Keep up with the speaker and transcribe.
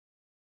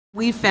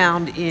We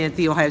found in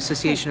the Ohio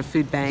Association of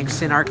Food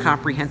Banks, in our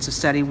comprehensive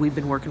study, we've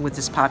been working with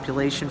this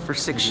population for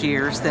 6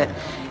 years, that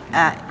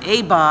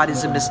ABOD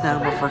is a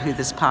misnomer for who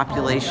this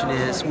population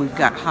is. We've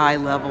got high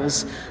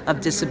levels of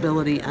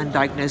disability,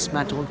 undiagnosed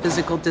mental and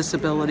physical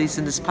disabilities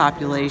in this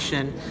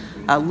population,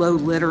 low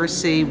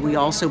literacy. We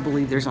also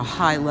believe there's a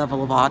high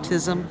level of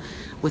autism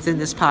within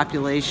this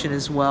population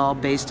as well,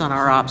 based on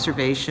our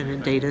observation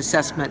and data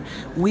assessment.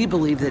 We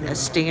believe that a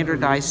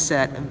standardized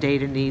set of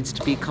data needs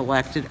to be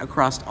collected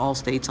across all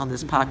states on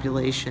this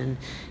population,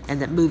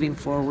 and that moving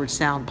forward,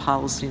 sound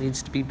policy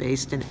needs to be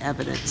based in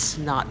evidence,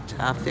 not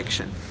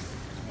fiction.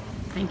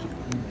 Thank you.